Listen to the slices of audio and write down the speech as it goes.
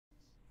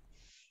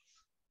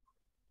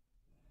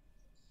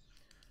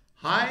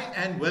Hi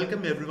and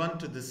welcome everyone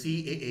to the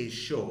CAA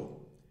show.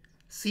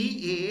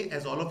 CAA,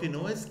 as all of you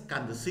know, is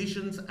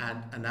Conversations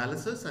and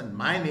Analysis, and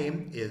my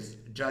name is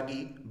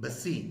Juggi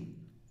Bhasin.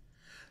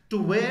 To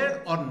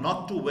wear or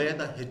not to wear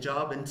the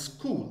hijab in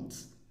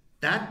schools?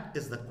 That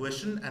is the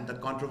question and the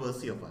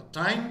controversy of our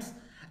times,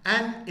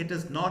 and it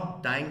is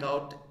not dying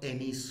out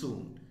any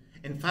soon.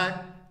 In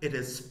fact, it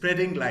is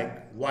spreading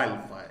like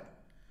wildfire.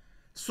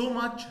 So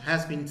much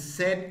has been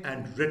said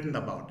and written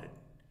about it,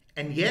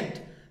 and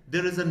yet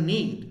there is a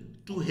need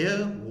to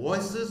hear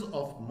voices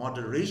of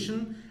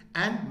moderation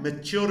and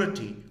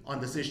maturity on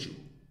this issue.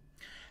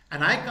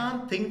 And I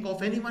can't think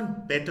of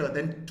anyone better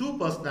than two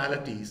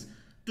personalities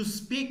to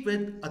speak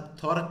with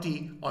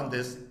authority on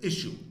this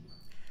issue.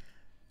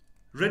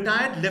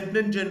 Retired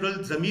Lieutenant General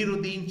Zameer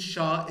Uddin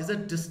Shah is a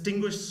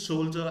distinguished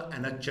soldier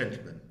and a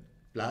gentleman.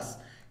 Plus,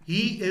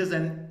 he is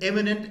an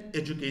eminent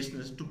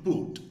educationist to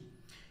boot.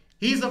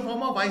 He is a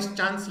former Vice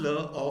Chancellor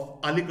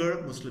of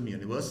Aligarh Muslim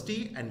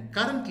University, and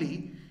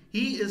currently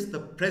he is the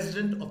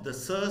President of the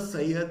Sir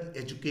Syed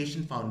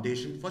Education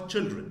Foundation for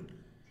Children.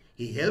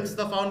 He helps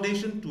the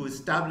foundation to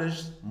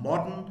establish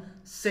modern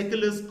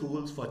secular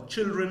schools for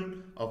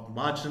children of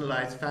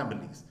marginalized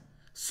families.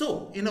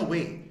 So, in a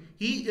way,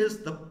 he is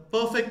the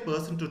perfect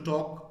person to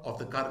talk of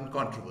the current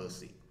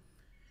controversy.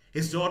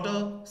 His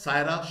daughter,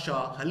 Saira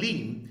Shah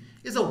Halim,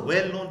 is a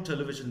well-known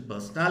television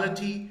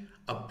personality,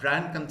 a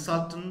brand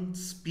consultant,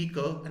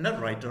 speaker, and a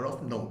writer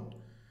of note.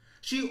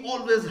 She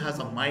always has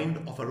a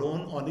mind of her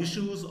own on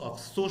issues of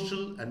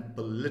social and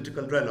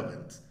political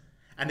relevance.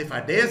 And if I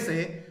dare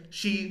say,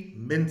 she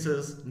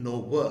minces no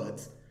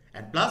words.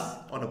 And plus,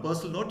 on a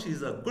personal note,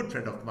 she's a good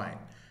friend of mine.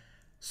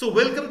 So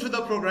welcome to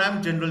the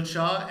program, General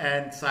Shah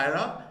and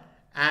Saira.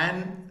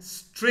 And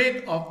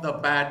straight off the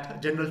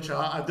bat, General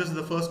Shah, this is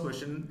the first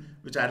question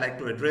which I'd like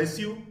to address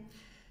you.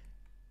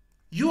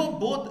 You are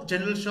both,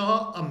 General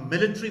Shah, a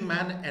military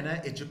man and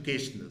an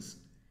educationist.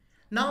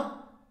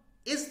 Now,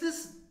 is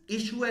this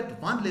issue at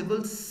one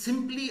level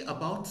simply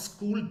about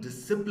school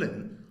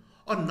discipline,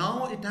 or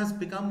now it has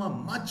become a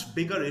much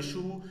bigger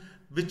issue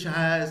which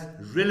has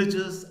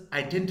religious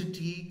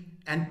identity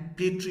and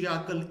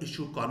patriarchal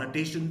issue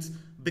connotations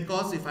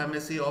because, if I may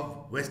say,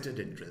 of vested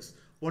interests?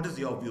 What is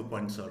your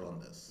viewpoint, sir,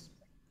 on this?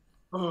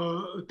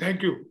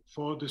 Thank you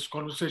for this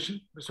conversation,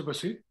 Mr.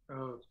 Bhasin.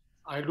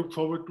 I look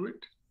forward to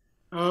it.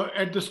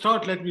 At the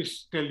start, let me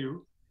tell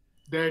you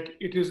that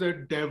it is a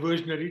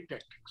diversionary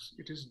tactics.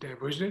 It is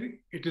diversionary,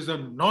 it is a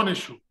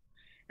non-issue,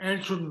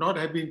 and should not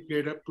have been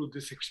played up to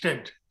this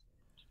extent.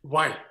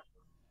 Why?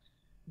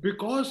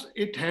 Because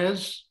it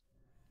has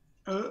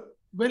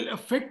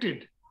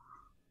affected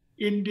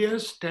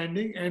India's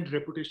standing and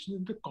reputation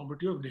in the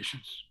community of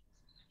nations.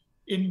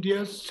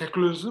 India's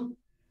secularism,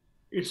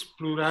 its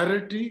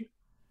plurality,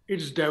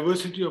 its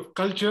diversity of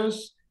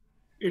cultures,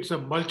 it's a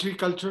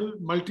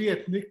multicultural,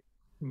 multi-ethnic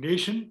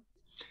nation.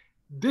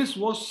 This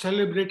was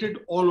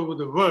celebrated all over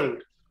the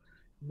world.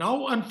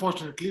 Now,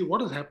 unfortunately,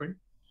 what has happened?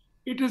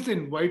 It has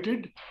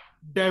invited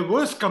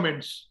diverse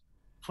comments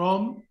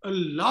from a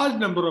large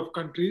number of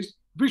countries,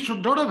 which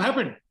should not have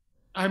happened.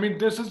 I mean,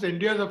 this is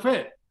India's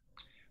affair.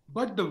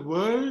 But the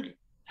world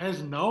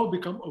has now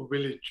become a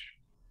village.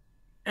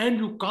 And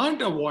you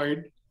can't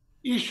avoid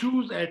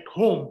issues at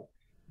home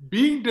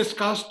being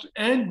discussed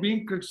and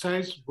being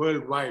criticized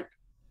worldwide.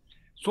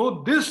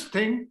 So this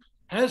thing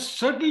has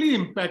certainly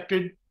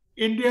impacted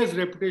India's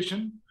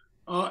reputation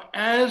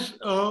as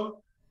a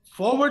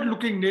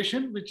forward-looking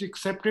nation which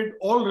accepted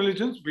all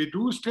religions. We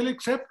do still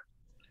accept.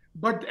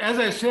 But as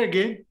I say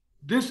again,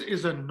 this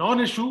is a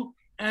non-issue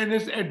and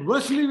is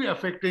adversely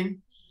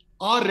affecting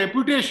our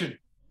reputation,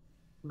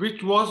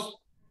 which was,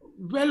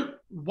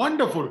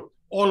 wonderful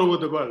all over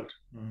the world.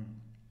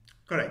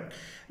 Correct.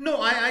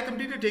 No, I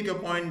completely take your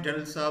point,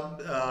 General Sab,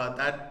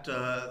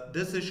 that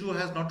this issue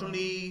has not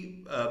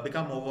only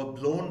become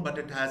overblown, but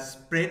it has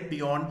spread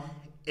beyond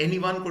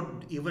anyone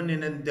could even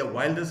in their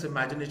wildest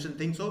imagination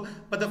think so.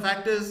 But the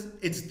fact is,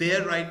 it's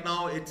there right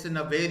now. It's in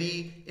a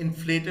very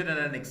inflated and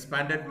an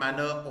expanded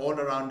manner all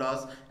around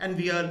us, and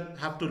we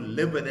have to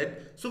live with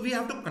it. So we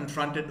have to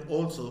confront it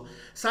also.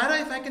 Saira,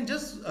 if I can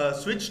just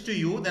switch to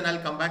you, then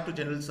I'll come back to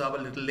General Sab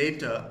a little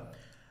later.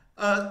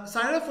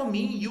 Saira, for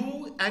me,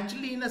 you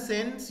actually, in a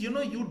sense,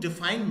 you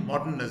define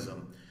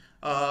modernism.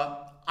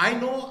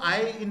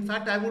 In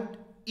fact, I would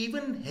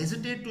even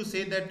hesitate to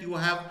say that you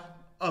have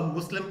a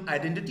Muslim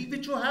identity,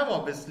 which you have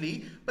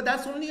obviously, but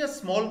that's only a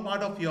small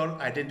part of your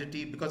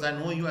identity because I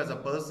know you as a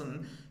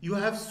person. You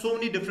have so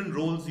many different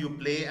roles you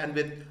play, and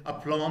with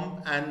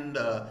aplomb and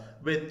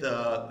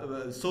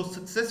so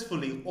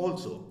successfully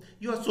also.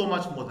 You are so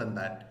much more than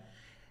that.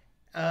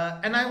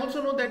 And I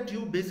also know that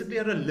you basically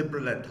are a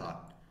liberal at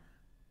heart.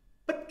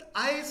 But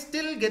I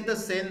still get the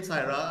sense,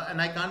 Ira,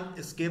 and I can't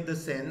escape the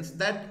sense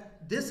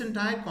that this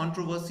entire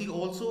controversy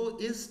also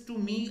is to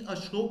me a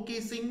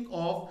showcasing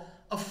of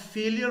a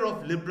failure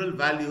of liberal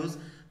values,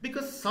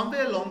 because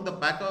somewhere along the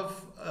back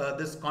of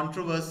this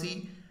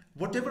controversy,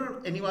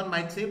 whatever anyone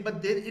might say,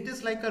 but it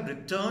is like a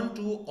return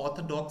to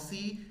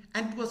orthodoxy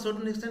and to a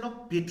certain extent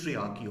of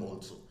patriarchy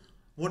also.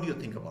 What do you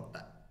think about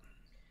that?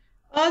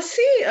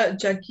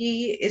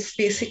 Juggi, is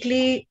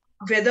basically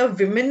whether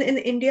women in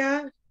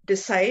India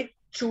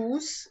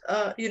choose,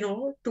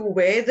 to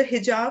wear the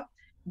hijab,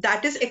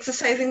 that is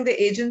exercising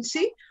the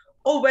agency,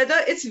 or whether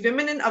it's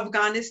women in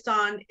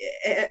Afghanistan,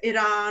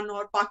 Iran,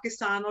 or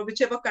Pakistan, or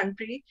whichever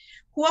country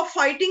who are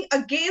fighting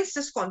against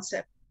this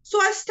concept. So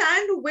I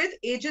stand with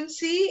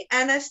agency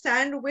and I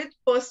stand with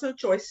personal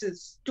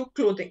choices to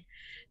clothing.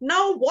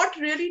 Now, what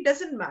really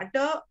doesn't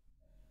matter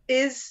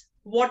is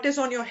what is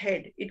on your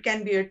head. It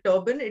can be a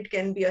turban, it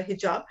can be a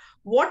hijab.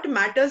 What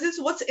matters is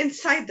what's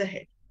inside the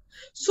head.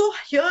 So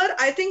here,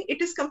 I think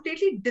it is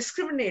completely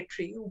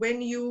discriminatory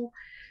when you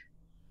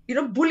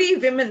bully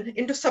women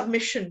into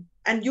submission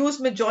and use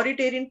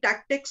majoritarian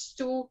tactics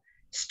to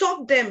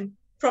stop them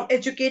from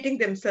educating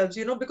themselves.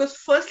 Because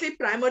firstly,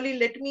 primarily,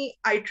 let me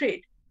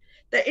iterate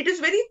that it is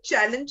very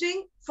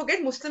challenging,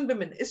 forget Muslim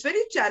women, it's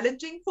very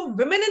challenging for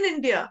women in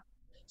India,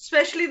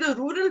 especially the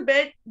rural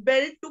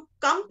belt, to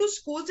come to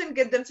schools and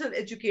get themselves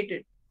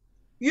educated.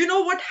 You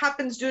know what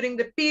happens during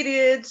the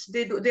periods,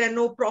 there are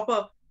no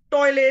proper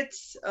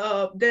toilets,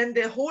 then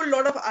there are a whole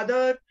lot of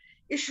other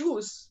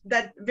issues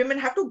that women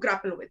have to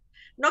grapple with.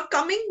 Now,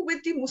 coming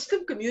with the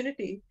Muslim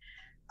community,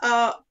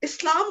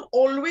 Islam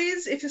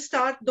always, if you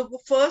start, the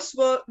first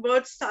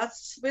word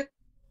starts with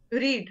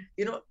read,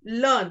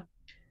 learn.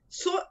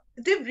 So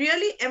they've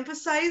really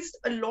emphasized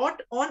a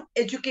lot on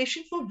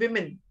education for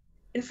women.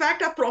 In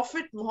fact, our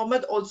Prophet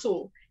Muhammad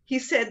also, he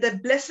said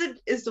that blessed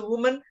is the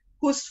woman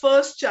whose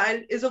first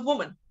child is a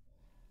woman,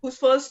 whose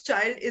first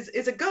child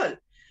is a girl.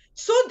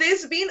 So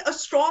there's been a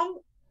strong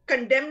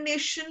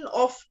condemnation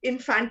of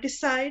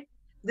infanticide.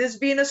 There's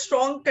been a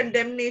strong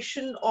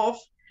condemnation of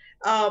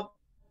uh,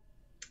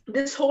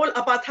 this whole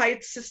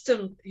apartheid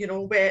system,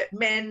 where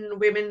men,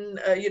 women,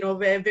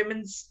 where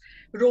women's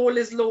role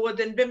is lower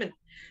than women.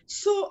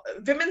 So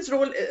women's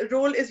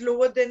role is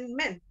lower than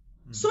men.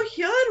 So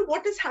here,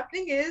 what is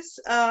happening is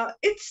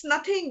it's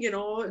nothing,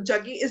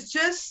 Juggi, it's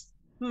just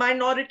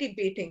minority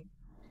baiting.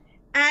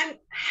 And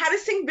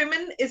harassing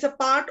women is a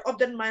part of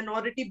the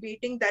minority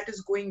baiting that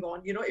is going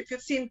on. If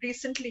you've seen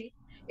recently,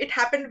 it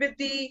happened with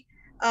the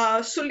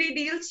Sully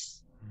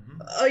deals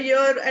a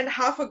year and a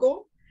half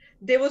ago.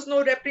 There was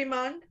no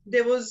reprimand.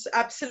 There was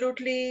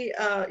absolutely,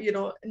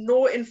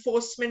 no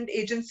enforcement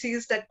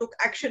agencies that took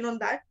action on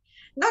that.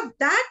 Now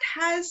that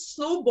has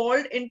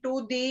snowballed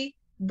into the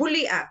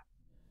bully app.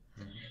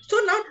 So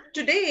now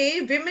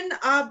today, women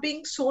are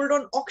being sold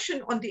on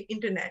auction on the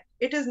internet.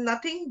 It is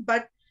nothing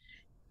but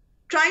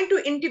trying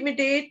to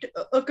intimidate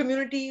a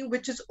community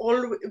which is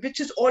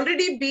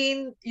already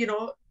been,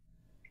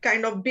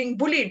 kind of being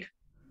bullied,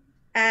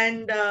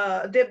 and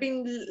they're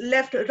being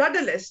left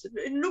rudderless.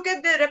 Look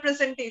at their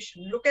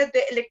representation, look at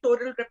their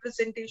electoral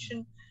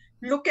representation,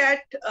 look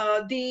at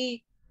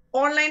the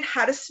online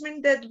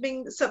harassment that's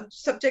being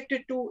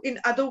subjected to in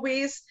other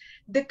ways.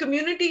 The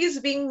community is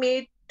being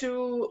made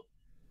to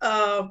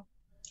uh,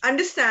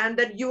 understand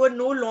that you are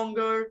no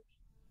longer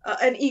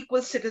an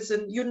equal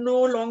citizen, you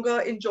no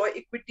longer enjoy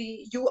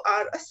equity, you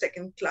are a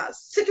second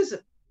class citizen.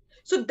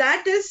 So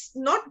that is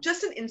not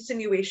just an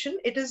insinuation,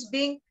 it is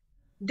being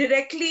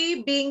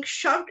directly being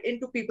shoved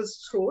into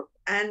people's throat,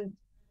 and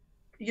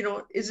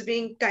is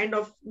being kind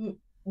of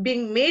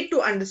being made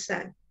to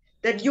understand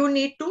that you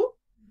need to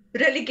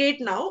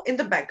relegate now in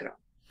the background.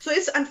 So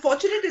it's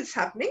unfortunate it's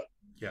happening.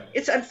 Yeah.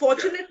 It's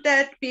unfortunate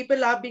that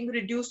people are being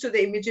reduced to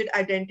the immediate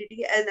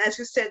identity, and as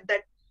you said,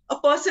 that a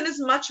person is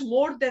much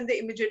more than the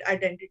immediate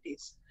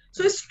identities.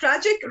 So it's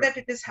tragic that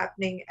it is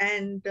happening,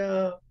 and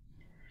there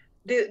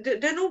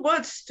are no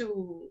words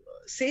to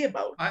say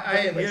about I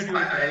whatever hear is you,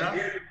 happening.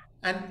 Saira.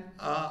 And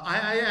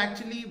I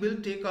actually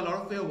will take a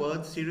lot of your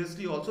words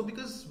seriously also,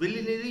 because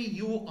willy-nilly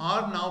you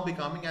are now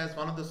becoming as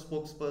one of the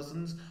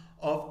spokespersons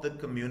of the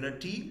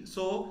community.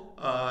 So,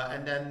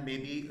 and then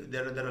maybe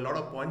there are a lot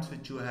of points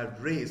which you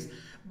have raised.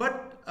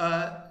 But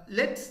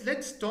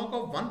let's talk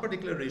of one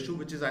particular issue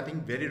which is, I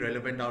think, very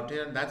relevant out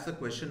here, and that's the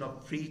question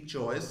of free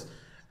choice.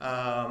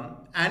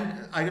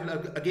 And I will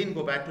again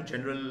go back to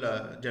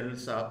General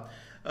Shah.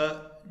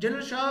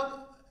 General Shah,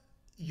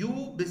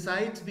 you,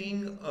 besides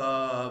being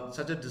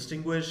such a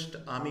distinguished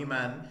army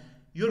man,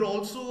 you're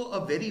also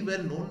a very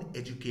well known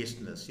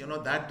educationalist.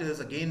 That is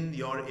again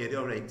your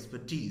area of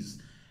expertise.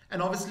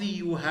 And obviously,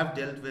 you have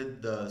dealt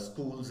with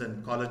schools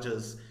and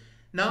colleges.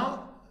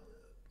 Now,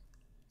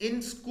 in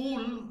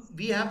school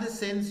we have the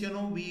sense,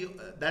 we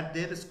that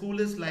their school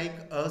is like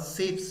a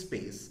safe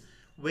space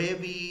where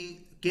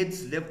we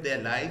kids live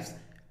their lives,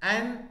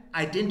 and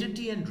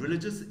identity and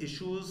religious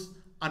issues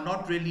are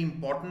not really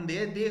important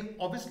there. They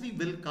obviously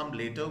will come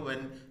later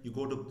when you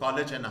go to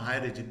college and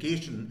higher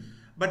education,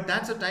 but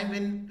that's a time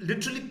when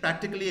literally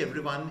practically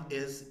everyone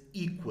is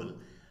equal.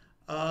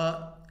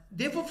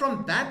 Therefore,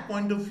 from that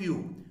point of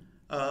view,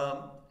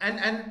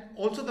 and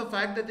also the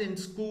fact that in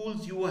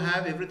schools you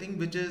have everything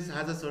which is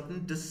has a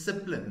certain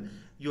discipline.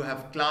 You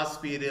have class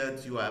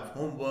periods, you have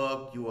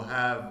homework, you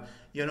have,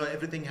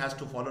 everything has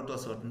to follow to a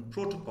certain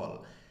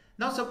protocol.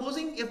 Now,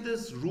 supposing if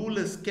this rule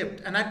is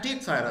kept, and I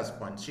take Saira's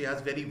points, she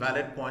has very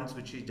valid points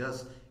which she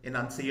just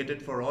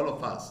enunciated for all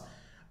of us.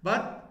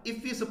 But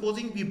if we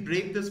supposing we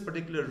break this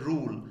particular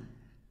rule,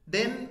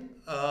 then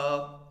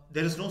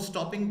there is no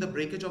stopping the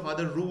breakage of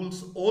other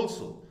rules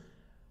also.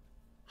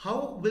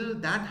 How will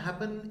that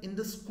happen in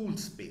the school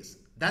space?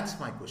 That's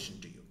my question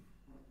to you.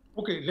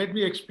 Okay, let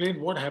me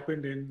explain what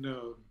happened in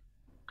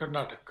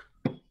Karnataka.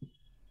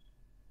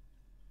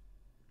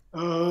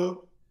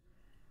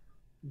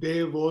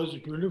 There was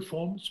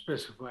uniform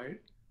specified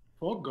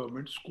for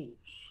government schools.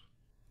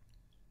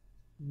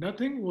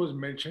 Nothing was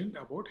mentioned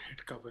about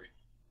head covering.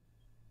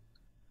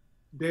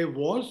 There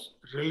was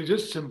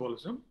religious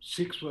symbolism.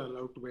 Sikhs were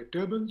allowed to wear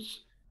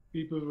turbans,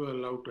 people were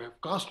allowed to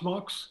have caste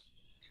marks.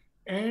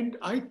 And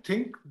I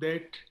think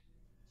that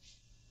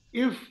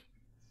if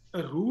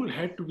a rule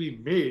had to be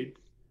made,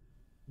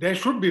 there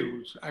should be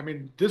rules. I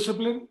mean,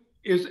 discipline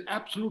is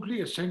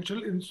absolutely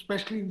essential,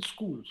 especially in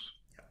schools,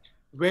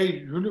 where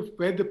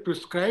the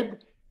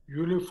prescribed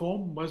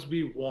uniform must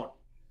be worn.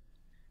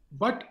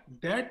 But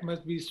that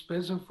must be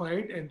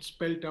specified and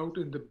spelled out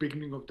in the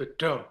beginning of the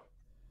term.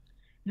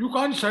 You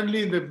can't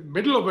suddenly, in the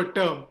middle of a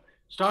term,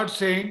 start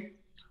saying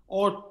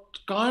or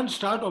can't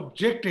start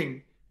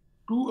objecting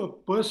to a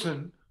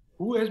person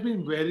who has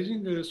been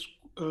wearing a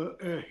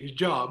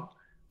hijab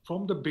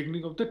from the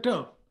beginning of the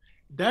term.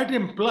 That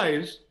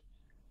implies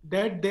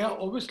that there are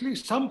obviously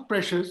some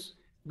pressures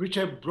which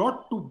have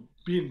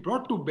been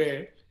brought to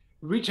bear,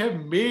 which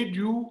have made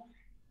you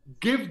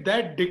give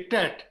that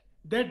diktat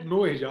that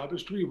no hijab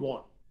is to be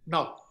worn.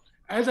 Now,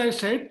 as I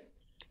said,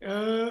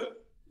 uh,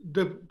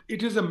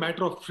 it is a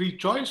matter of free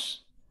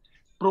choice,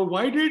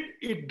 provided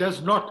it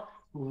does not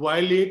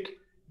violate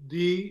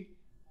the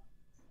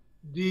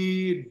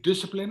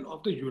discipline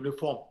of the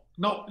uniform.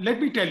 Now,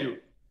 let me tell you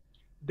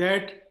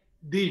that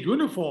the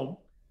uniform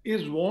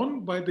is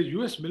worn by the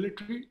US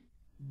military,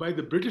 by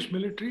the British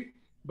military,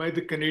 by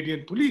the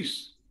Canadian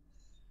police.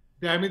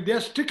 I mean, they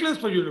are sticklers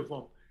for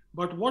uniform.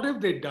 But what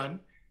have they done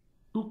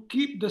to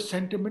keep the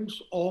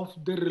sentiments of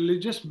the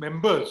religious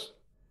members?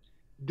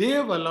 They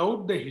have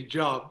allowed the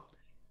hijab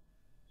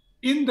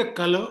in the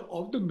color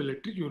of the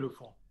military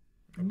uniform.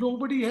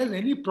 Nobody has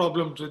any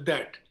problems with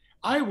that.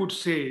 I would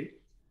say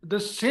the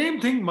same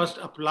thing must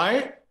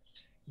apply.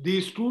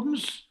 The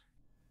students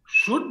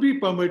should be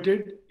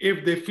permitted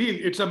if they feel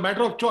it's a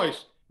matter of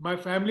choice. My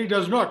family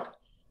does not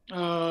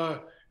wear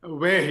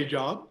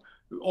hijab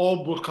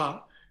or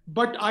burqa,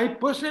 but I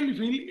personally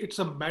feel it's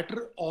a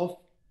matter of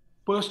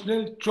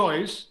personal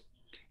choice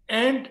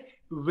and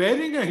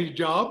wearing a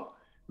hijab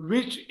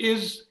which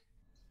is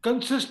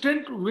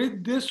consistent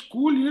with the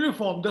school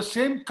uniform, the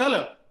same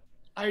color,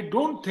 I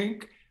don't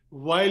think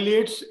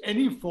violates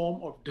any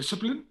form of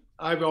discipline.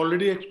 I've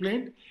already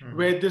explained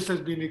where this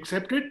has been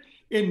accepted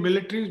in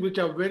militaries which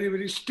are very,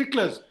 very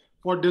sticklers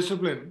for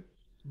discipline.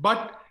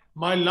 But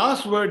my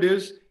last word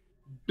is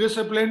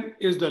discipline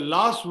is the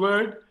last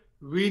word.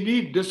 We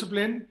need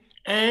discipline.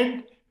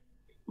 And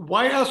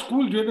why are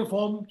school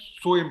uniforms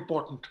so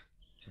important?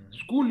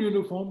 School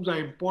uniforms are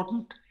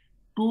important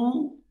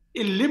to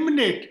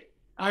eliminate,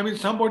 I mean,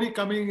 somebody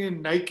coming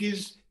in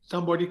Nikes,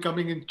 somebody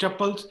coming in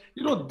chappals.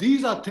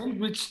 These are things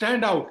which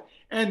stand out.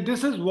 And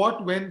this is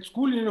what, when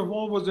school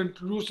uniform was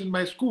introduced in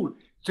my school,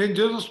 St.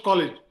 Joseph's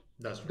College,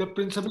 the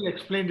principal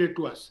explained it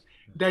to us.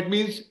 That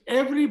means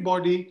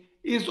everybody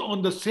is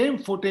on the same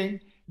footing.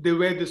 They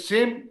wear the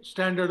same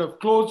standard of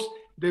clothes.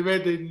 They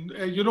wear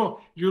you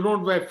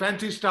don't wear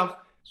fancy stuff.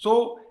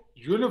 So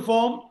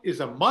uniform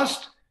is a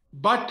must,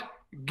 but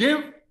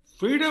give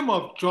freedom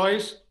of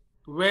choice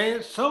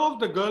where some of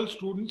the girl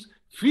students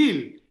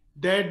feel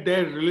that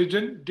their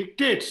religion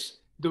dictates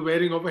the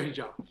wearing of a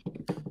hijab.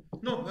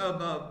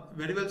 No,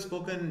 very well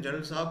spoken,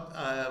 General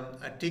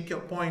Saab. I take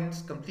your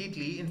points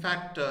completely. In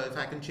fact, if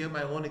I can share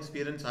my own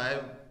experience,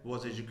 I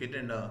was educated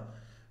in a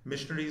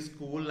missionary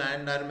school,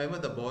 and I remember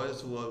the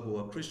boys who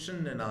were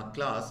Christian in our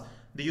class.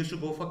 They used to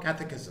go for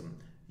catechism,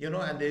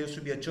 and there used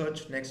to be a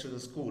church next to the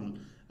school.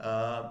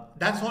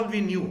 That's all we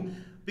knew,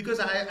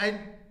 because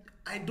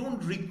I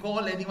don't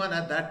recall anyone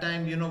at that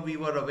time, we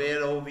were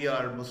aware, oh, we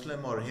are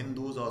Muslim or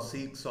Hindus or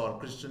Sikhs or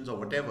Christians or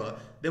whatever.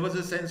 There was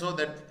a sense of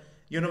that,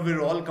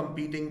 we're all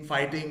competing,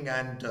 fighting,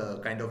 and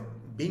kind of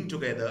being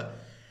together.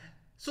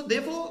 So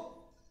therefore,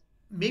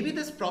 maybe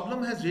this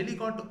problem has really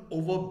got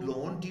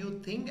overblown. Do you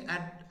think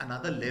at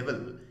another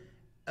level,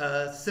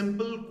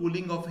 simple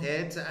cooling of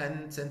heads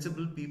and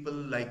sensible people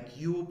like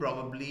you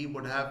probably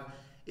would have,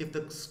 if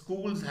the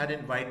schools had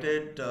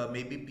invited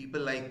maybe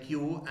people like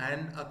you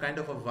and a kind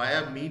of a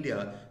via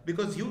media,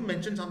 because you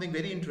mentioned something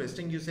very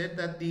interesting. You said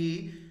that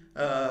the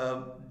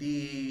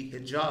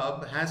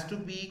hijab has to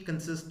be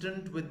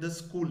consistent with the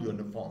school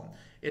uniform.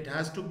 It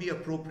has to be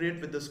appropriate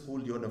with the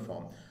school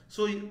uniform.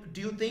 So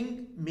do you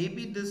think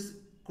maybe this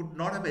could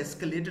not have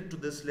escalated to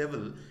this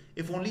level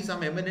if only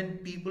some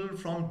eminent people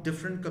from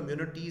different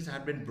communities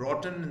had been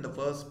brought in the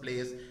first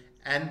place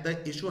and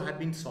the issue had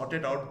been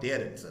sorted out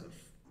there itself?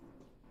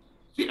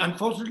 See,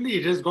 unfortunately,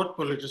 it has got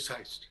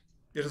politicized.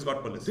 It has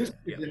got politicized.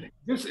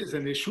 This is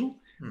an issue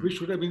which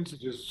should have been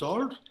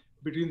resolved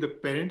between the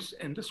parents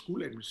and the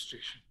school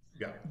administration.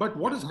 Yeah. But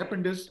what has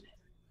happened is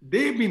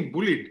they've been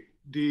bullied,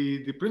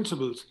 the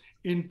principals,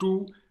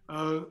 into,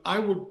 I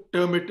would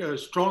term it a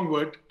strong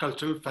word,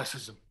 cultural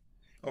fascism.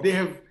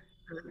 Okay.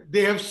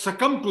 They have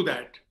succumbed to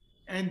that,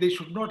 and they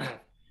should not have.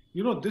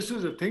 You know, this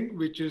is a thing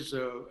which is,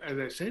 as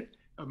I said,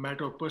 a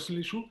matter of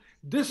personal issue.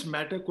 This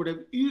matter could have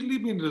easily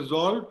been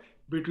resolved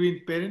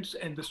between parents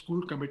and the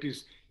school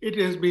committees. It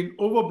has been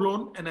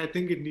overblown, and I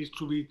think it needs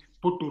to be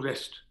put to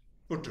rest.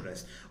 Put to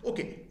rest.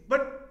 Okay,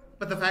 but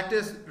the fact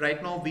is,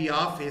 right now we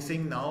are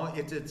facing now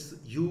it's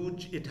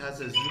huge. It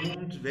has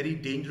assumed very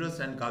dangerous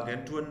and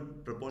gargantuan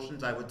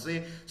proportions, I would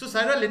say. So,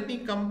 Saira, let me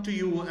come to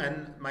you,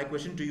 and my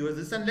question to you is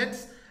this, and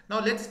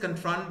let's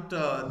confront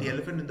the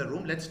elephant in the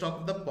room. Let's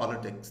talk the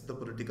politics, the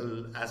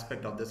political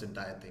aspect of this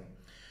entire thing.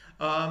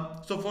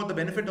 So for the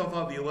benefit of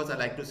our viewers, I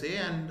like to say,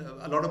 and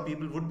a lot of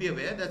people would be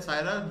aware that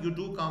Saira, you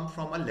do come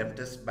from a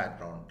leftist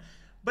background.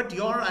 But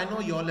I know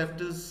your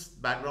leftist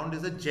background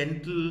is a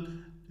gentle,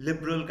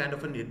 liberal kind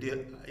of an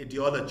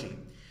ideology.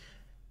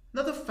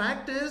 Now the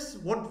fact is,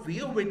 what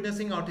we are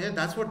witnessing out here,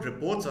 that's what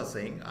reports are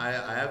saying. I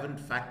haven't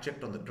fact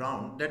checked on the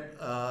ground that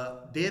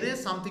there is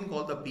something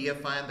called the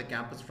PFI and the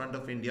Campus Front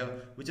of India,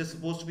 which is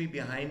supposed to be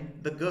behind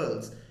the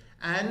girls.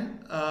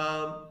 And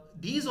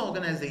these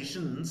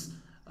organizations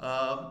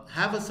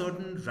have a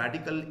certain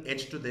radical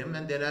edge to them,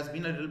 and there has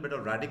been a little bit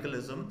of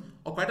radicalism,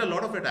 or quite a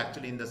lot of it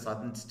actually, in the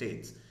southern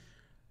states.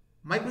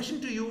 My question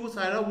to you,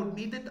 Saira, would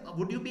be that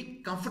would you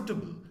be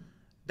comfortable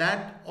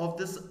that of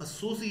this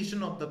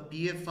association of the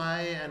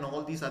PFI and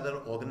all these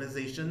other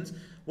organizations,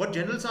 what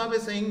General Saab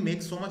is saying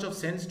makes so much of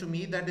sense to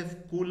me, that if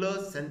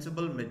cooler,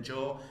 sensible,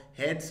 mature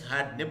heads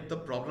had nipped the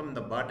problem in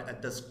the bud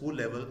at the school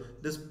level,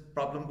 this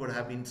problem could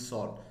have been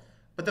solved.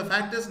 But the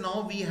fact is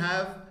now we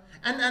have,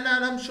 and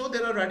I'm sure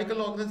there are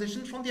radical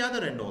organizations from the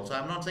other end also.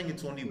 I'm not saying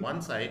it's only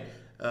one side.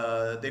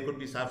 There could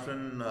be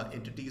saffron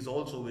entities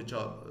also which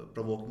are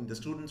provoking the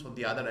students from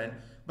the other end.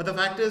 But the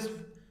fact is,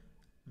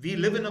 we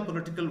live in a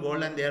political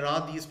world, and there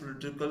are these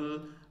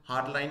political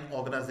hardline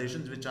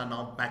organizations which are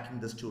now backing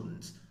the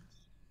students.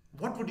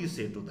 What would you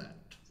say to that?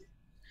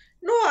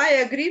 No,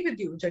 I agree with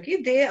you,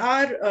 Juggi. They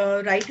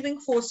are right-wing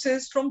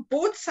forces from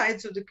both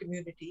sides of the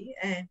community,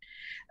 and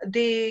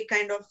they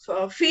kind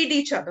of feed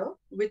each other,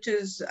 which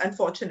is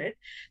unfortunate.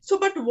 So,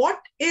 but what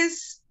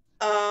is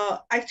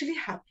actually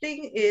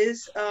happening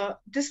is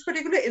this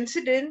particular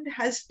incident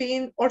has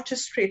been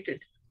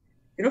orchestrated,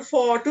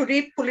 to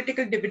reap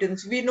political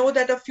dividends. We know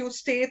that a few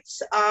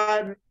states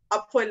are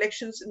up for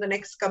elections in the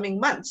next coming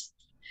months.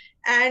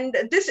 And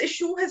this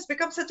issue has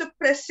become such a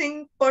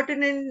pressing,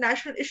 pertinent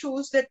national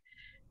issues that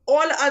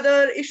all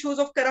other issues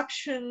of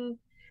corruption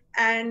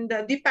and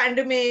the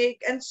pandemic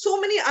and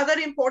so many other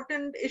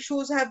important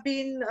issues have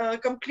been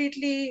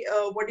completely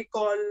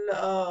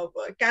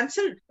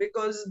cancelled,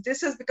 because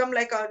this has become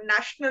like a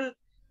national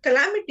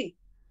calamity.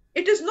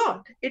 It is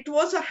not. It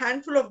was a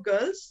handful of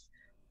girls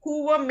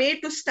who were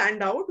made to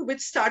stand out, which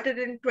started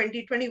in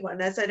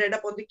 2021. As I read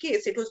up on the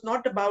case, it was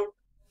not about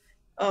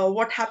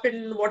what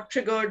happened, what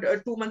triggered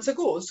 2 months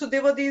ago. So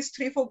there were these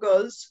 3-4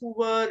 girls who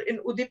were in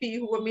Udupi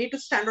who were made to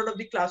stand out of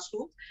the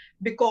classroom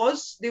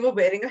because they were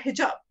wearing a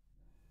hijab.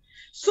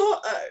 So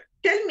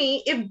tell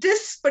me, if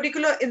this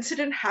particular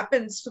incident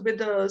happens with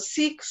a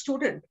Sikh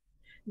student,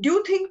 do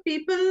you think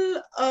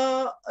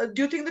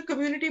the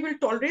community will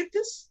tolerate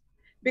this?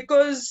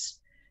 Because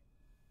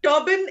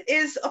turban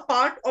is a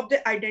part of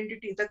their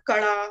identity, the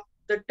kada,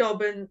 the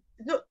turban.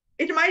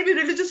 It might be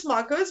religious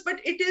markers, but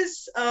it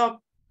is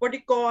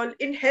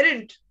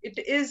inherent. It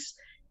is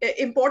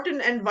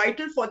important and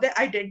vital for their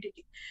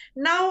identity.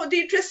 Now, the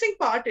interesting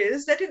part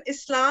is that in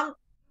Islam,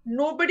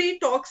 nobody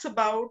talks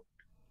about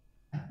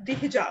the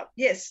hijab.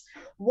 Yes,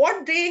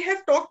 what they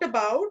have talked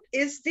about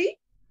is the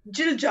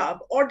jilbab,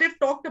 or they've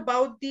talked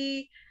about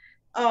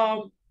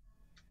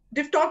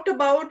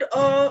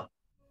a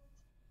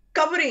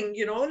covering,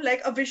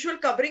 like a visual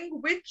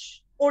covering,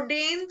 which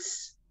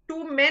ordains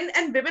to men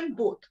and women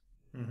both.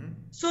 Mm-hmm.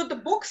 So the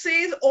book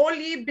says, all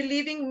ye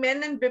believing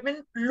men and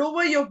women,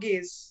 lower your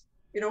gaze.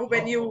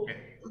 When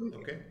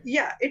okay.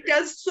 Yeah, it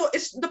tells, so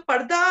the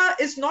parda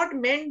is not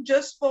meant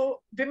just for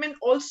women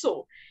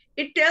also.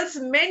 It tells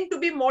men to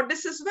be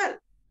modest as well.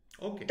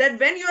 Okay. That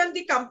when you're in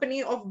the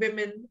company of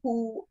women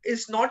who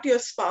is not your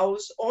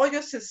spouse or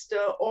your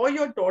sister or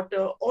your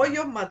daughter or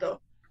your mother,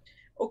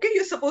 okay,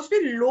 you're supposed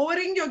to be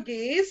lowering your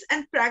gaze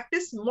and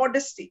practice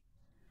modesty.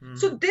 Mm-hmm.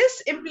 So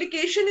this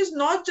implication is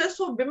not just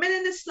for women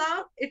in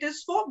Islam, it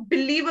is for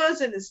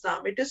believers in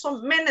Islam. It is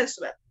for men as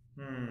well.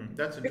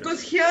 That's interesting.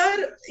 Because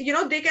here,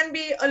 there can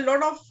be a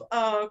lot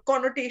of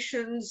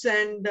connotations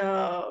and,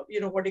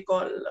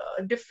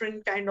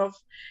 different kind of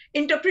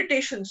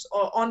interpretations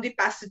on the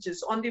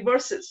passages, on the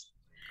verses.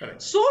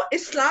 Correct. So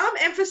Islam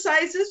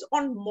emphasizes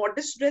on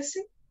modest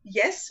dressing,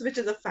 yes, which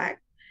is a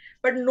fact.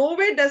 But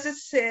nowhere does it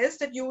says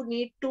that you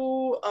need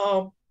to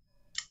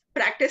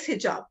practice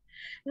hijab.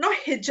 Now,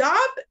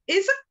 hijab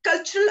is a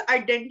cultural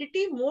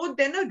identity more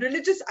than a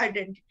religious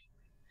identity.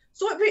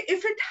 So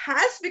if it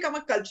has become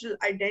a cultural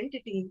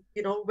identity,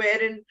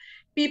 wherein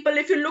people,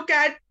 if you look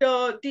at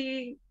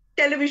the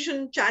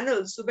television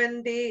channels,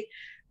 when they,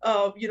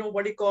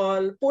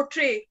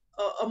 portray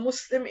a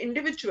Muslim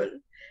individual,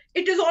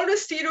 it is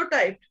always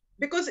stereotyped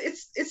because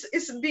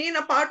it's been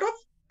a part of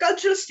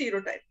cultural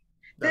stereotype.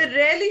 They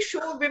rarely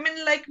show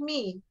women like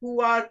me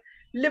who are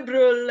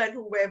liberal and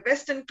who wear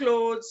Western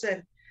clothes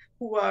and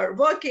who are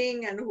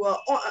working and who are,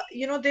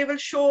 they will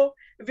show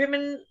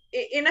women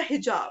in a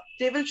hijab.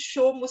 They will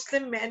show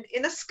Muslim men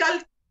in a skull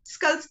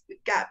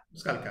cap.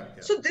 Skull cap,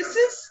 yeah. So this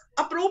is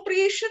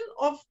appropriation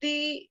of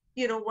the,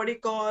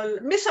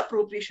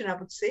 misappropriation, I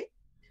would say,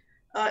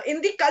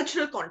 in the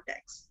cultural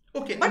context.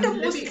 Okay, but a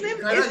Muslim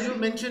Saira, you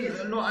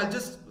mentioned, no, I'll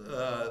just,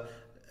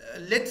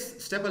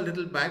 let's step a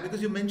little back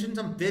because you mentioned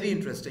some very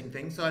interesting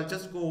things. So I'll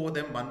just go over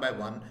them one by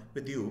one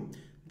with you.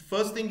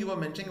 First thing you were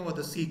mentioning about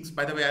the Sikhs.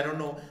 By the way, I don't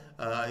know,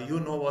 you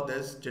know about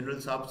this, General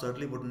Saab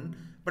certainly wouldn't,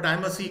 but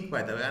I'm a Sikh,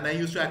 by the way, and I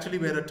used to actually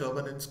wear a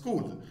turban in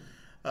school.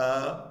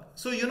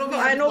 So, we have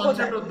I the know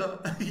concept about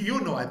of the,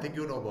 I think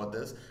you know about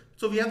this.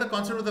 So we have the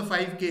concept of the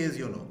 5Ks,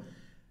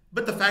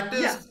 But the fact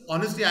is,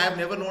 honestly, I have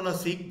never known a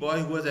Sikh boy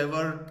who has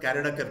ever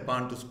carried a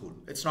kirpan to school.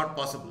 It's not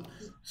possible.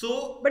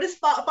 So, but it's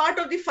part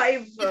of the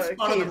 5 it's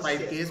part of the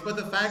 5Ks. yes. But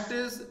the fact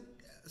is,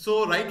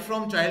 so right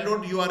from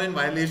childhood, you are in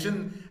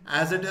violation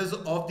as it is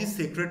of the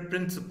sacred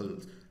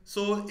principles.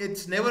 So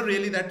it's never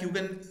really that you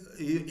can,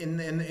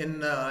 in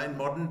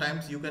modern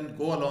times, you can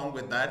go along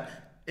with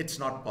that. It's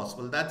not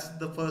possible. That's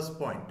the first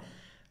point.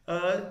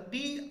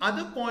 The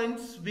other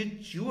points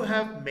which you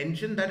have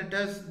mentioned that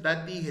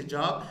that the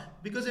hijab,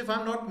 because if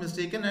I'm not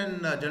mistaken,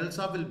 and General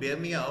Saab will bear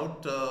me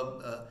out,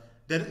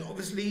 there is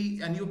obviously,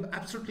 and you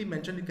absolutely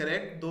mentioned it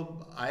correct,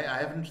 though I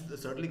haven't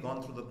certainly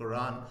gone through the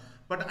Quran,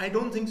 but I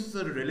don't think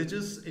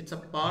it's a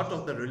part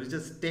of the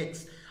religious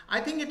text. I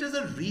think it is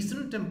a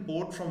recent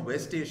import from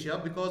West Asia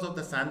because of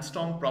the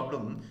sandstorm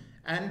problem.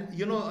 And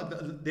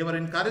they were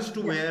encouraged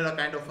to wear a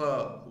kind of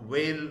a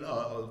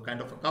veil,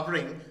 kind of a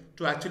covering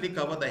to actually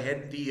cover the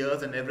head, the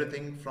ears, and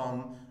everything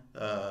from.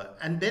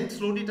 And then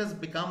slowly it has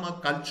become a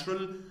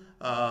cultural.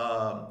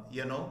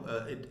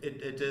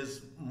 It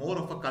is more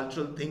of a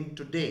cultural thing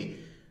today.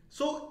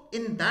 So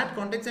in that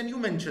context, and you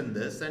mentioned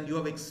this, and you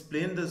have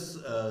explained this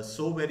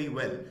so very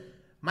well.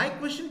 My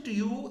question to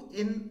you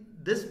in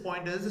this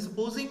point is: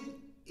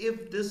 supposing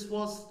if this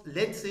was,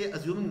 let's say,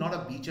 assuming not a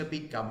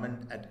BJP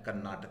government at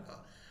Karnataka.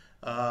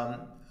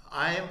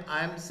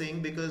 I'm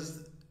saying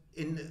because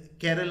in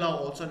Kerala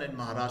also and in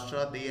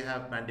Maharashtra they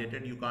have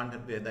mandated you can't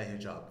wear the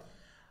hijab.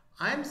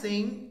 I'm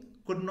saying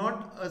could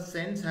not a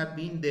sense have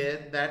been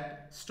there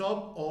that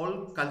stop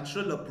all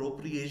cultural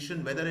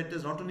appropriation, whether it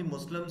is not only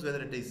Muslims,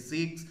 whether it is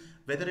Sikhs,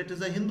 whether it is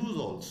the Hindus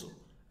also,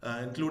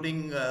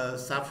 including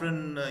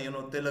saffron,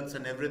 tilaks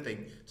and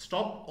everything.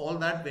 Stop all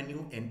that when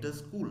you enter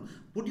school.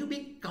 Would you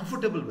be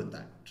comfortable with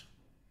that?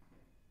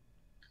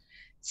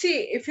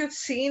 See, if you've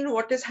seen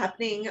what is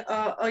happening,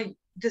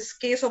 this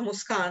case of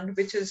Muskan,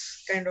 which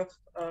is kind of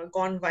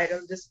gone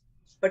viral, this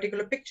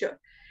particular picture,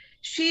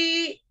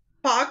 she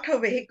parked her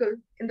vehicle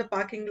in the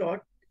parking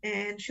lot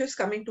and she was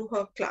coming to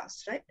her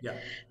class, right? Yeah.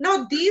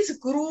 Now, these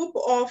group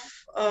of,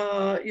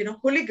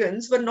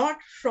 hooligans were not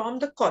from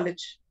the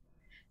college.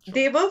 Sure.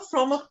 They were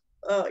from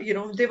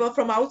they were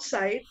from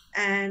outside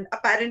and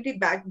apparently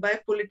backed by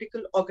a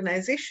political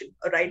organization,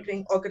 a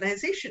right-wing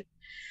organization.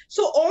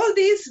 So all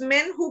these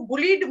men who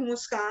bullied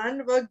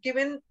Muskan were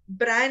given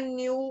brand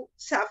new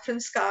saffron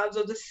scarves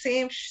of the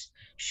same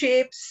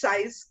shape,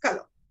 size,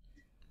 color.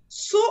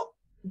 So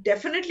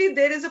definitely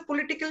there is a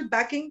political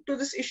backing to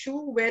this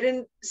issue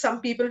wherein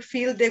some people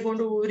feel they're going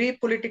to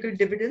reap political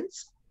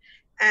dividends.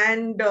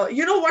 And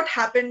you know what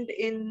happened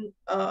in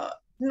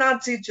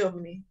Nazi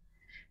Germany?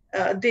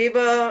 They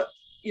were,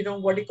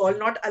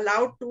 not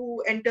allowed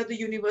to enter the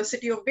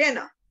University of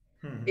Vienna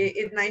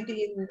in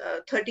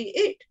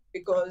 1938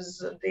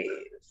 because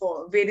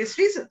for various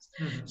reasons.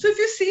 So if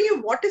you see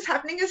what is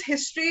happening is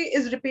history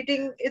is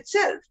repeating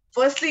itself.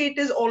 Firstly, it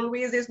is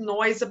always this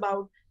noise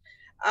about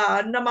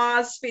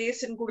namaz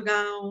space in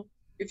Gurgaon,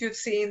 if you've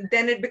seen.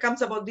 Then it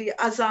becomes about the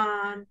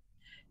azan.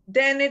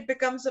 Then it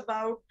becomes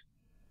about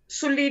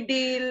Sully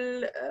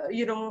deal,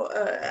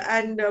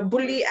 and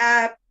bully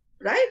app,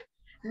 right?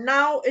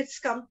 Now it's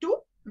come to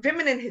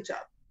women in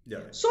hijab. Yeah.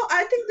 So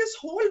I think this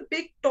whole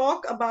big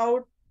talk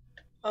about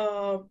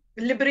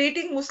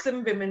liberating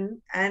Muslim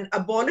women and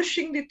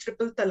abolishing the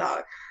triple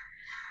talaq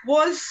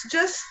was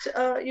just,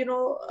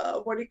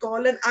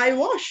 an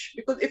eyewash.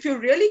 Because if you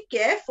really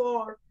care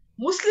for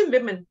Muslim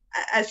women,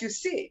 as you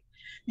say,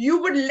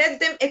 you would let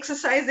them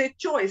exercise their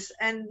choice.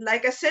 And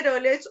like I said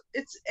earlier,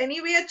 it's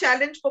anyway a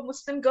challenge for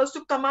Muslim girls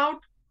to come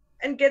out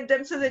and get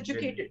themselves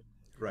educated.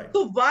 Right.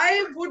 So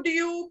why would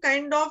you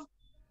kind of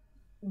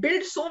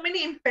build so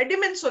many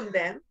impediments on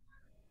them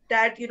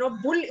that,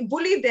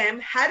 bully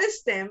them,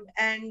 harass them,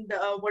 and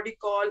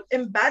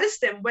embarrass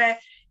them, where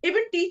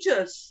even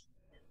teachers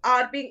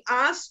are being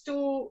asked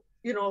to,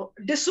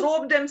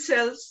 disrobe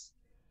themselves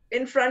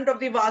in front of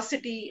the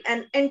varsity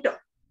and enter.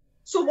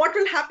 So what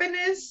will happen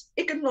is,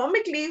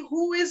 economically,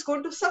 who is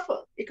going to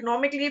suffer?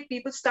 Economically, if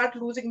people start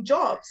losing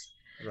jobs,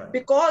 right,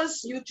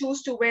 because you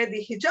choose to wear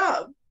the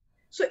hijab.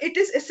 So it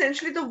is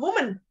essentially the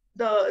woman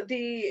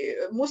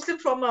the Muslim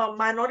from a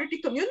minority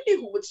community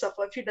who would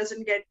suffer if she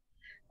doesn't get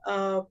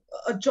uh,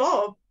 a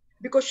job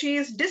because she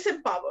is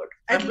disempowered.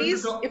 At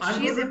least if I'm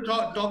she going is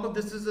to talk of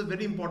this is a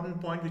very important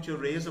point which you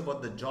raised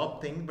about the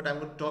job thing, but I'm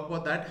going to talk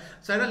about that.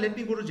 Saira, let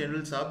me go to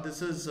General Saab.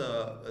 This is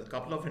a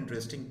couple of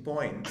interesting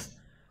points.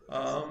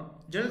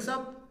 General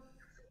Saab,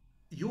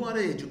 you are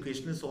an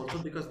educationist also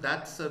because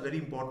that's a very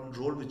important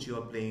role which you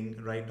are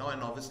playing right now,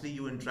 and obviously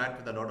you interact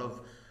with a lot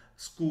of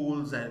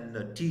schools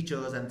and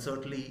teachers and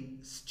certainly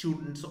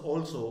students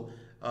also.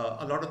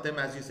 A lot of them,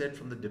 as you said,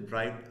 from the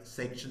deprived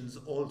sections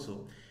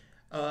also.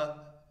 Uh,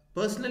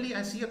 Personally,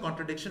 I see a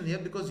contradiction here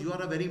because you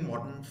are a very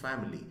modern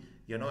family,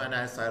 and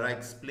as Sarah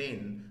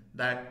explained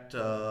that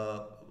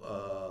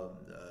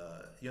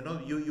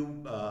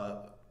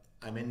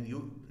I mean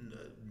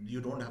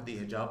you don't have the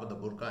hijab or the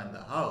burqa in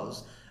the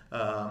house,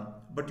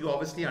 but you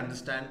obviously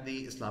understand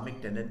the Islamic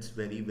tenets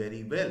very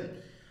very well.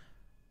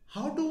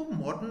 How do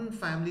modern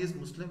families,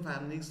 Muslim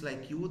families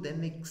like you,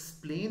 then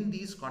explain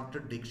these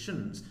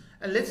contradictions?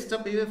 And let's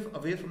step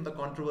away from the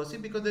controversy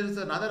because there is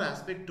another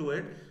aspect to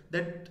it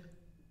that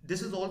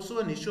this is also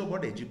an issue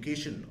about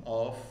education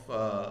of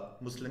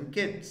Muslim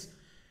kids,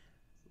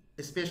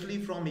 especially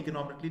from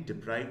economically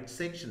deprived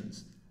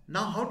sections.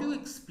 Now, how do you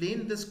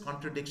explain this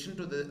contradiction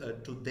to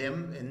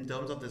them in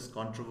terms of this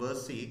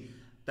controversy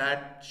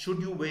that should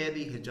you wear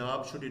the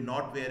hijab, should you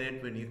not wear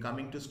it when you're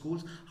coming to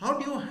schools? How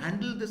do you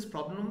handle this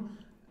problem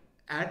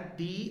at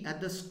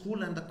the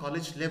school and the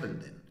college level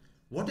then?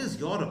 What is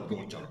your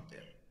approach out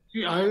there?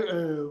 See,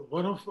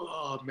 one of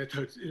our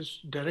methods is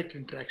direct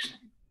interaction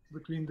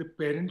between the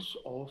parents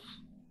of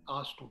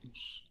our students.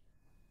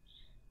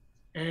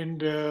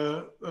 And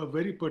a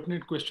very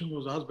pertinent question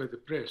was asked by the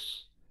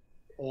press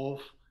of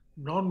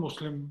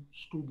non-Muslim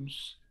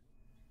students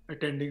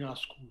attending our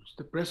schools.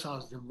 The press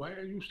asked them, why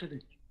are you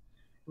studying?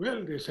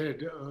 Well, they said,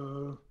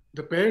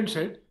 the parents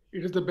said,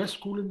 it is the best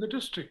school in the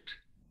district.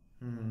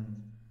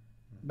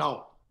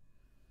 Now,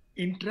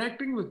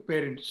 interacting with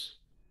parents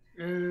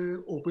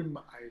opened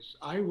my eyes.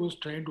 I was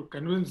trying to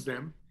convince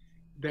them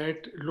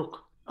that,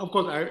 look, of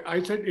course,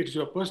 I said it's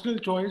your personal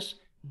choice,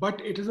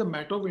 but it is a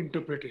matter of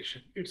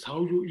interpretation. It's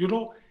how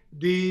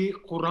the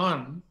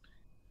Quran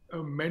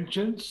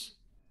mentions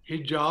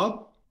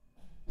hijab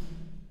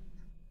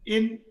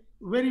in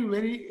very,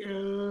 very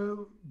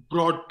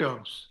broad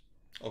terms.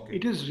 Okay.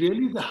 It is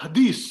really the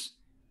hadith,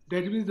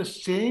 that means the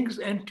sayings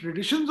and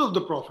traditions of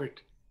the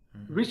Prophet,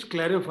 which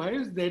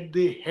clarifies that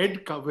the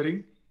head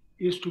covering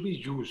is to be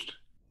used.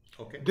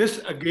 Okay. This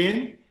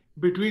again,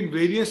 between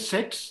various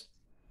sects,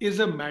 is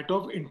a matter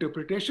of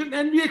interpretation,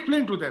 and we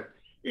explain to them,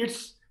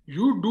 it's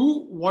you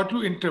do what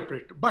you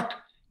interpret. But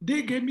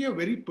they gave me a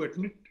very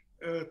pertinent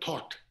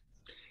thought.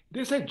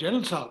 They said,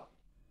 General Saab,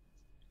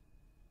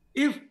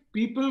 if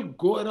people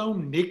go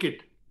around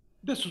naked,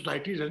 the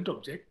society doesn't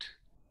object.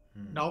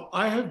 Now,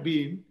 I have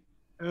been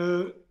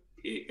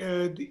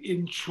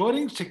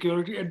ensuring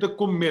security at the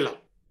Kumbh Mela.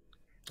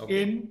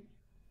 Okay.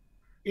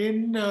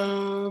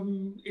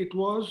 It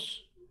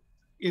was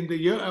in the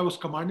year I was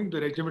commanding the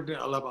regiment in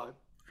Allahabad.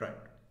 Right.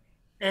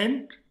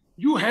 And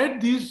you had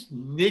these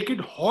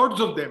naked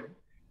hordes of them,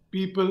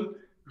 people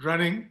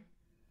running.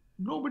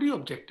 Nobody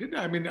objected.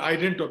 I mean, I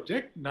didn't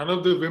object. None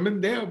of the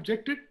women there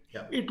objected.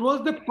 Yeah. It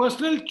was the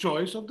personal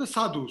choice of the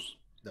sadhus.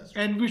 That's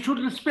and we should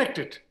respect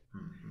it.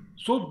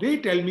 So they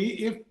tell me,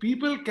 if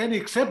people can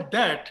accept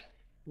that,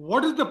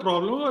 what is the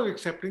problem of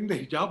accepting the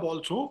hijab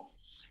also?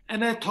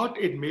 And I thought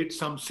it made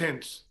some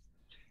sense.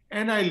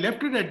 And I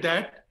left it at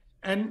that.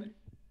 And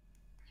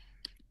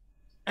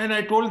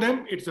I told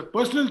them it's a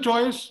personal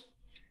choice.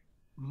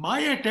 My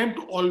attempt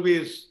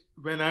always,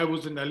 when I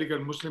was in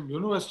Aligarh Muslim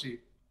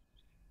University,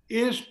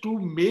 is to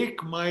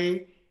make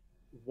my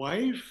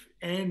wife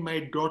and my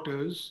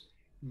daughters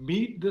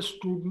meet the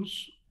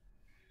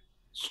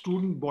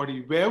student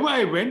body. Wherever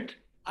I went,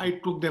 I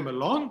took them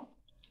along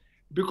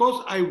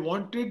because I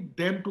wanted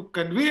them to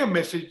convey a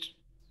message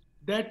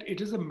that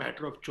it is a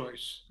matter of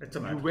choice. It's a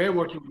matter. You wear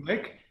what you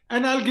like.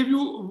 And I'll give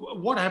you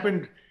what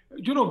happened.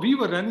 We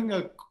were running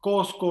a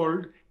course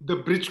called the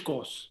Bridge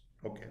Course.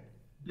 Okay.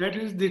 That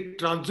is the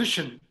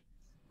transition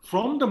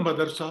from the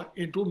madrasa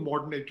into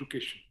modern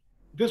education.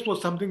 This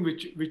was something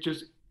which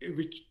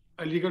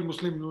Aligarh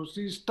Muslim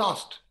University is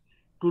tasked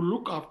to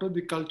look after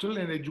the cultural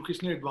and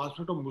educational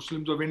advancement of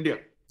Muslims of India.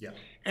 Yeah.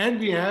 And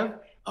we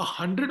have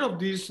 100 of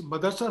these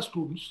madrasa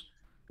students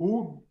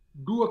who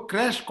do a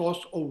crash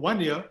course of 1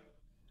 year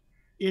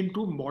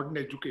into modern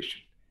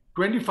education.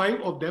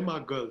 25 of them are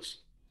girls.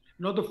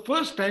 Now, the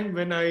first time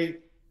when I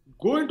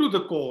go into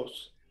the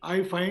course,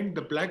 I find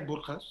the black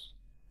burqas,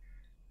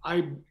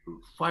 I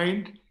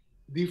find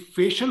the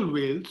facial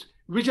veils,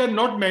 which are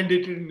not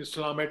mandated in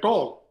Islam at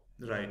all.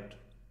 Right.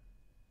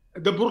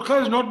 The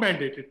burqa is not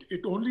mandated.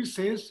 It only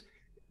says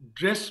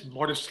dress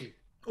modestly.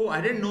 Oh, I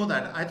didn't know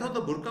that. I thought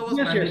the burqa was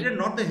mandated,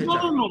 not the hijab.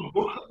 No.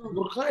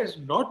 Burqa is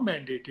not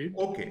mandated.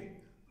 Okay.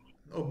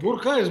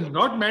 Burqa is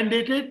not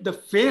mandated. The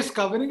face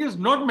covering is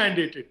not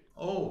mandated.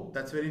 Oh,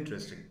 that's very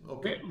interesting.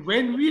 Okay.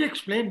 When we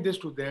explained this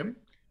to them,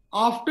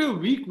 after a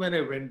week when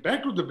I went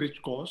back to the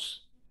bridge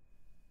course,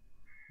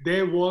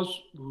 there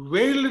was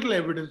very little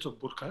evidence of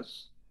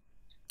burqas.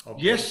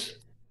 Okay. Yes,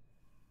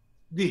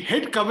 the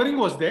head covering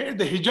was there,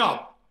 the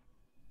hijab,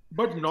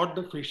 but not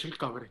the facial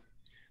covering.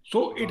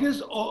 So it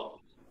is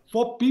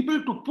for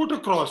people to put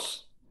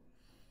across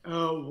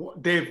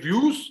their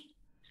views,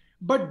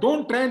 but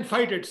don't try and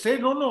fight it. Say,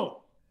 no,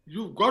 no,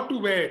 you've got to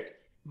wear it.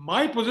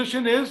 My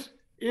position is,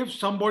 if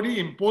somebody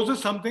imposes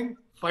something,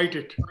 fight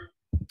it.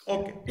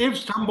 Okay. If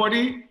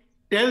somebody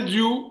tells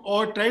you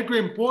or try to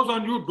impose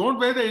on you, don't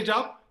wear the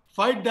hijab,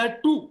 fight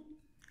that too.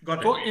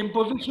 Got So it.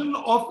 imposition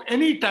of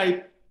any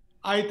type,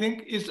 I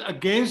think, is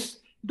against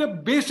the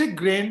basic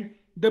grain,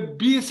 the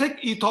basic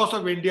ethos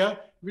of India,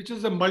 which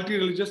is a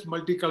multi-religious,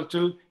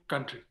 multicultural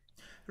country.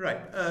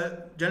 Right.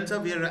 Jan sir,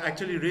 we are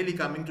actually really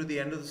coming to the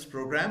end of this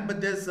program,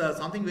 but there's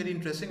something very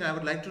interesting I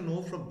would like to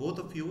know from both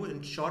of you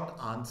in short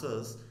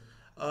answers.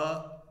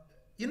 Uh,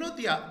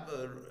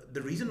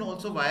 the reason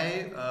also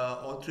why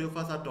all three of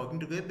us are talking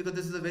together, because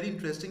this is a very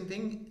interesting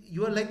thing.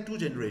 You are like two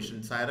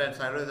generations.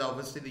 Saira is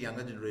obviously the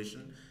younger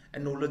generation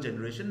and older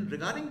generation.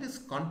 Regarding this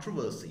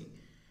controversy,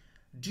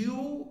 do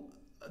you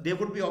there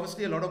would be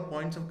obviously a lot of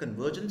points of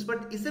convergence,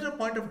 but is there a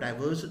point of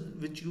diversion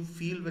which you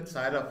feel with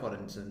Saira, for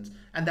instance,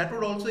 and that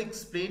would also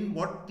explain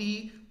what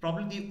the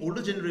probably the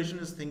older generation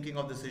is thinking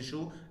of this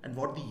issue and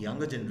what the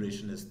younger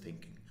generation is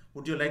thinking?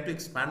 Would you like to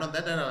expand on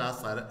that? And I'll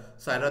ask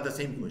Saira the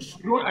same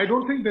question. No, I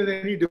don't think there's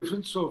any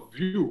difference of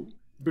view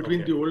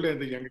between Okay. the older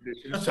and the younger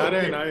generation. Sarah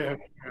and I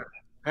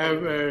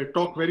have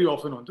talked very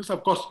often on this.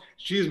 Of course,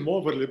 she is more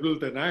of a liberal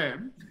than I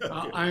am.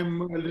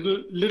 I'm a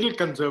little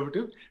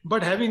conservative,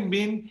 but having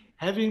been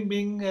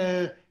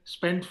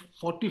spent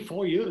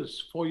 44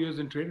 years, 4 years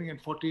in training and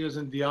 40 years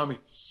in the army,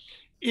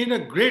 in a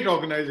great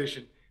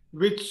organization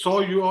which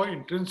saw your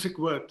intrinsic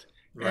worth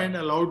and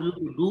allowed you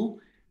to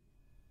do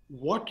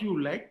what you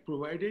like,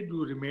 provided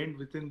you remain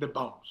within the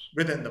bounds.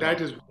 Within the That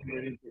bounds. is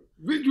very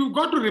important. You've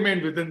got to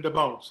remain within the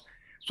bounds.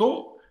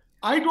 So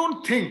I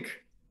don't think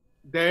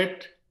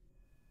that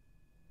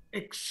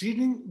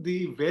exceeding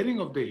the wearing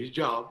of the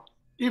hijab,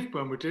 if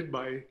permitted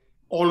by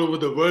all over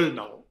the world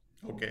now,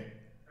 Okay.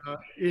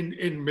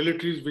 in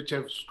militaries which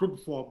have stood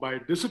for by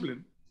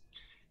discipline,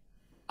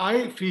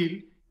 I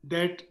feel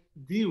that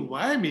the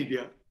wire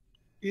media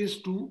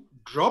is to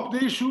drop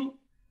the issue,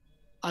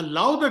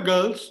 allow the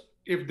girls,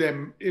 if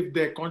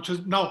they're conscious.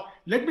 Now,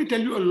 let me tell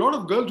you, a lot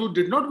of girls who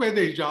did not wear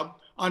the hijab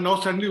are now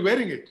suddenly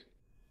wearing it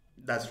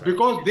That's right.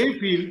 because they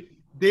feel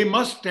they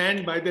must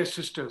stand by their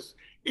sisters.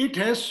 It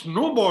has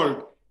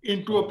snowballed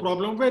into a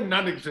problem where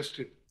none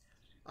existed.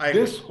 I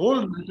agree.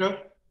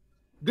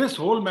 This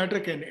whole matter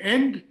can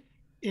end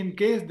in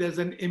case there's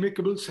an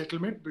amicable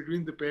settlement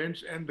between the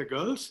parents and the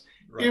girls.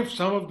 Right. If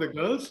some of the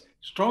girls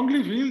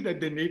strongly feel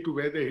that they need to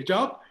wear the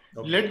hijab,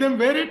 Okay. let them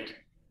wear it.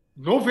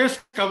 No face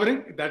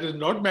covering, that is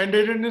not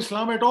mandated in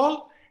Islam at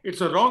all.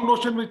 It's a wrong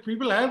notion which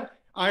people have.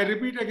 I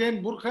repeat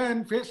again, burqa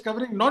and face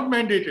covering not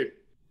mandated.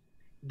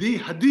 The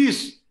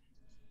hadith,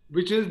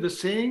 which is the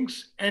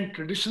sayings and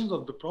traditions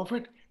of the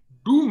Prophet,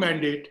 do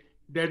mandate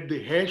that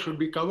the hair should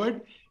be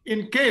covered.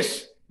 In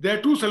case, there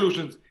are two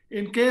solutions.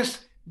 In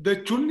case the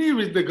chunni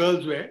which the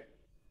girls wear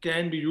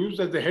can be used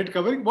as the head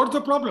covering, what's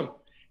the problem?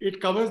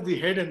 It covers the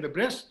head and the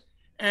breast.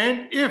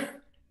 And if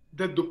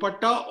the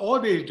dupatta or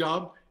the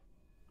hijab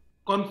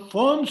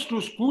conforms to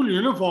school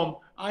uniform,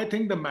 I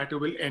think the matter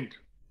will end.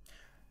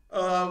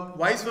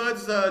 Wise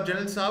words,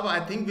 General Saab. I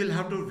think we'll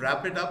have to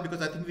wrap it up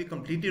because I think we're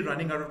completely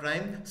running out of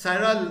time.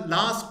 Saira,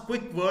 last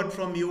quick word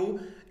from you.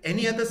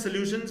 Any other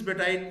solutions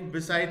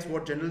besides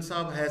what General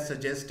Saab has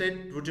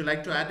suggested? Would you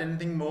like to add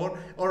anything more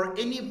or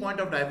any point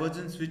of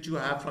divergence which you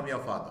have from your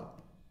father?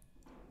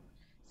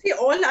 See,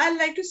 all I'd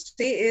like to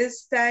say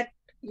is that,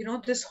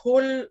 this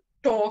whole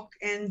talk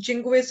and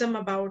jingoism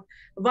about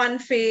one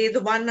faith,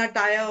 one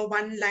attire,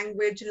 one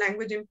language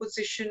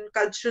imposition,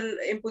 cultural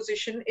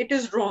imposition, it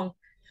is wrong.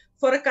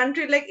 For a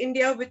country like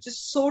India, which is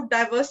so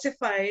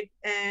diversified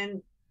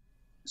and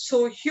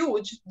so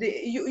huge,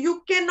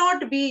 you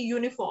cannot be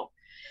uniform.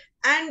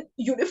 And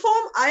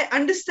uniform, I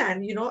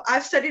understand,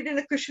 I've studied in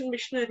a Christian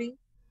missionary,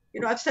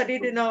 I've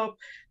studied in a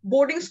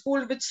boarding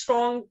school with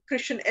strong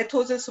Christian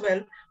ethos as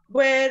well,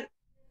 where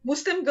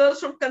Muslim girls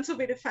from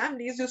conservative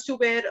families used to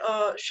wear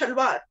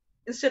shalwar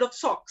instead of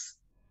socks.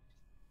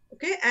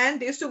 Okay, and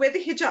they used to wear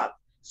the hijab.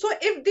 So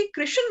if the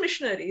Christian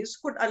missionaries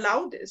could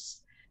allow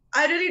this,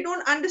 I really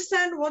don't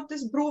understand what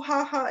this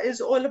brouhaha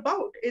is all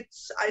about.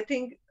 It's, I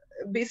think,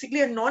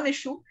 basically a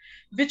non-issue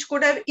which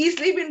could have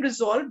easily been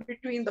resolved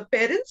between the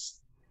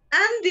parents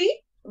and the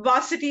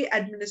varsity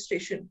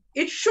administration.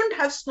 It shouldn't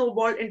have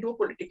snowballed into a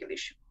political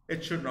issue.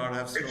 It should not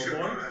have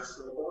snowballed.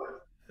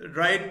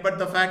 Right, but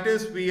the fact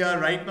is we are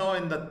right now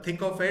in the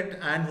thick of it,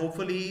 and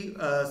hopefully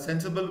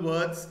sensible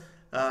words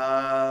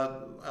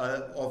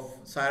of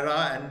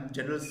Saira and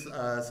General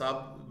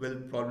Saab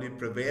will probably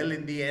prevail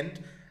in the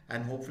end,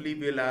 and hopefully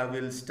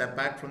we'll step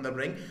back from the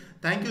brink.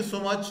 Thank you so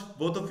much,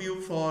 both of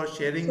you, for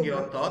sharing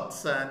your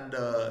thoughts. And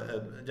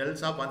General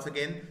Saab, once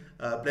again,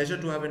 pleasure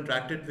to have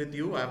interacted with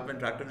you. I have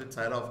interacted with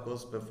Saira, of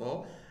course,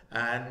 before,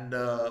 and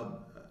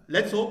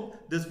let's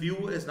hope this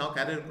view is now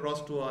carried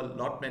across to a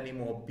lot many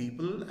more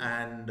people,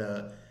 and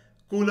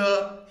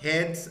cooler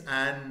heads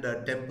and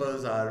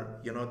tempers are,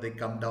 they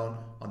come down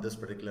on this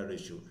particular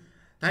issue.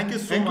 Thank you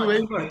so Thank you much,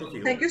 very much. both of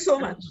you. Thank you so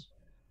much.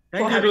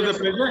 Thank for you. It was having a us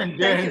pleasure, over. and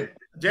Thank you.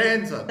 Jai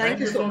Hind, sir. Thank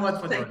you so much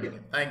much. for Thank joining you.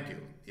 in. Thank you.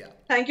 Yeah.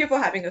 Thank you for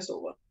having us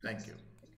over. Thank you.